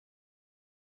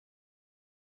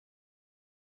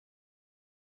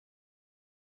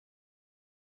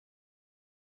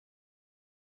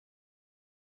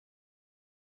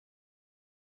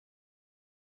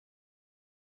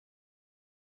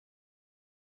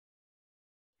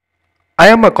I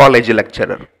am a college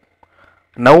lecturer.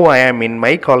 Now I am in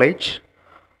my college.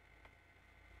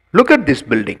 Look at this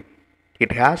building.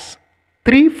 It has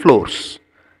 3 floors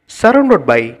surrounded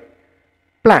by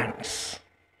plants.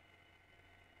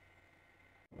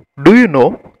 Do you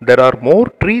know there are more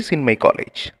trees in my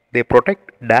college? They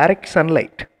protect direct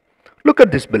sunlight. Look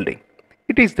at this building.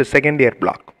 It is the second year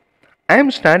block. I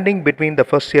am standing between the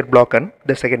first year block and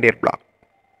the second year block.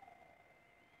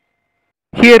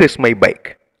 Here is my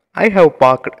bike. I have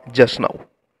parked just now.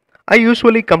 I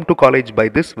usually come to college by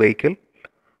this vehicle.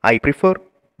 I prefer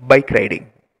bike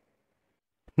riding.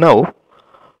 Now,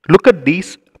 look at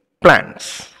these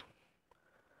plants.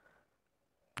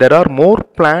 There are more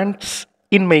plants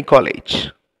in my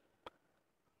college.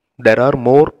 There are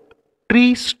more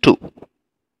trees too.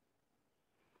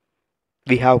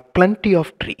 We have plenty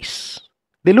of trees.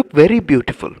 They look very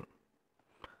beautiful.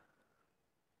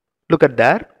 Look at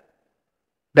there.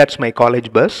 That's my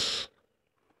college bus.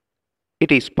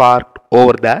 It is parked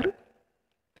over there.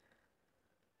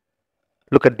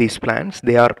 Look at these plants.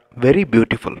 They are very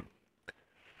beautiful.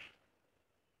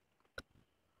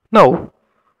 Now,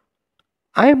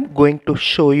 I am going to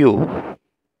show you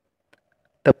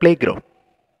the playground.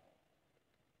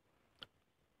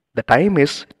 The time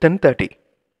is 10:30.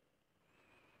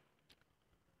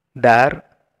 There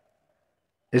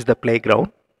is the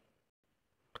playground.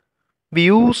 We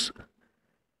use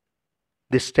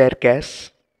this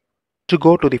staircase to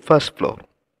go to the first floor.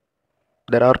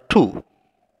 There are two.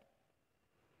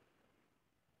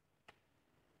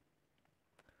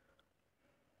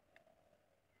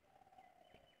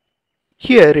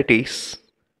 Here it is,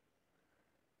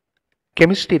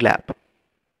 chemistry lab.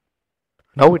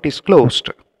 Now it is closed.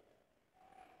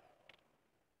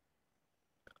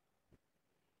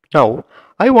 Now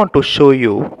I want to show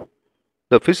you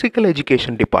the physical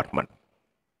education department.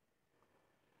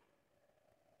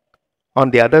 On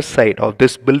the other side of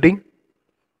this building,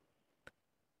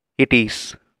 it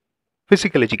is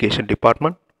physical education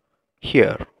department.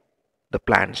 Here, the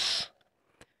plants.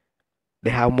 They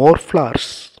have more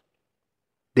flowers.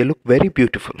 They look very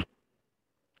beautiful.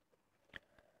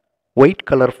 White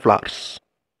color flowers.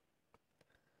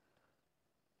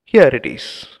 Here it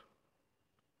is.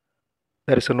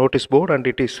 There is a notice board and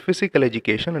it is physical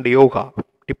education and yoga.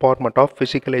 Department of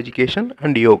Physical Education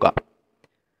and Yoga.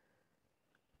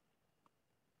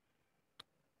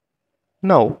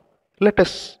 Now, let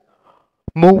us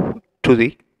move to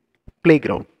the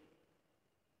playground.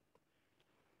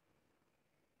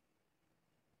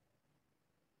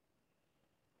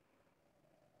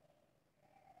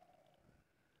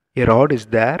 A rod is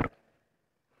there.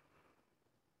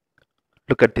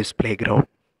 Look at this playground.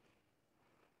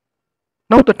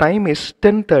 Now the time is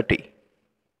 10:30.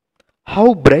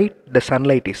 How bright the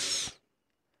sunlight is.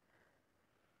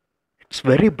 It's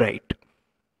very bright.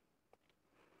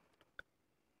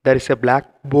 There is a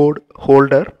blackboard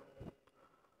holder.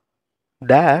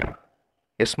 There,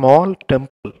 a small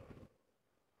temple.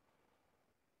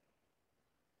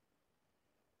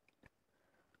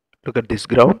 Look at this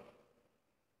ground.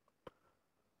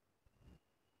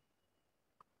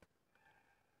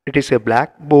 It is a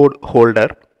blackboard holder.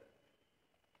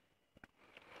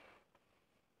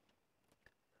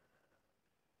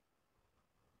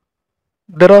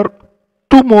 There are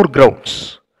two more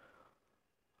grounds.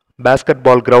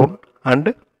 Basketball ground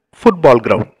and football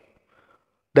ground.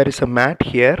 There is a mat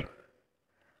here.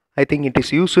 I think it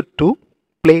is used to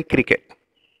play cricket.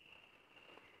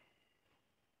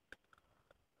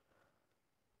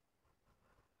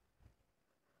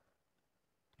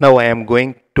 Now I am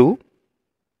going to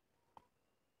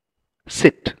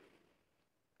sit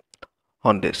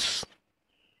on this.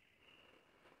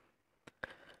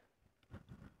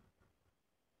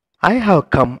 I have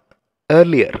come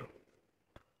earlier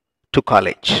to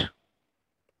college.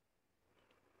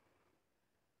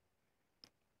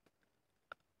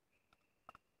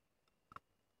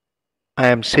 I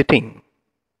am sitting.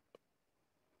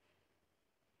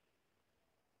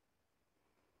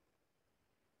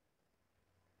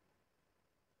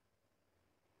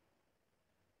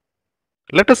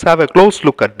 Let us have a close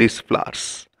look at these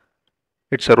flowers.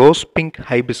 It's a rose pink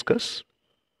hibiscus.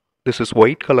 This is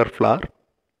white color flower.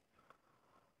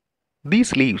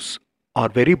 These leaves are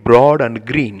very broad and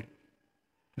green.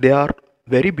 They are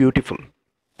very beautiful.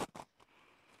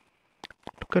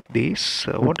 Look at these.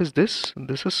 What is this?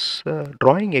 This is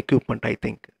drawing equipment, I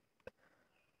think.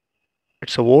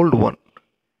 It's an old one.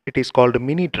 It is called a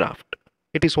mini draft.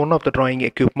 It is one of the drawing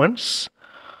equipments.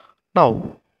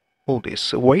 Now, oh,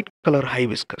 this white color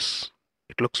hibiscus.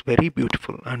 It looks very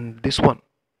beautiful. And this one.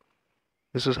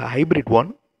 This is a hybrid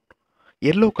one.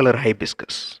 Yellow color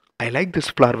hibiscus. I like this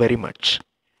flower very much.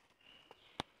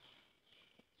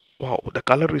 Wow, the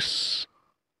color is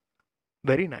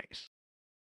very nice.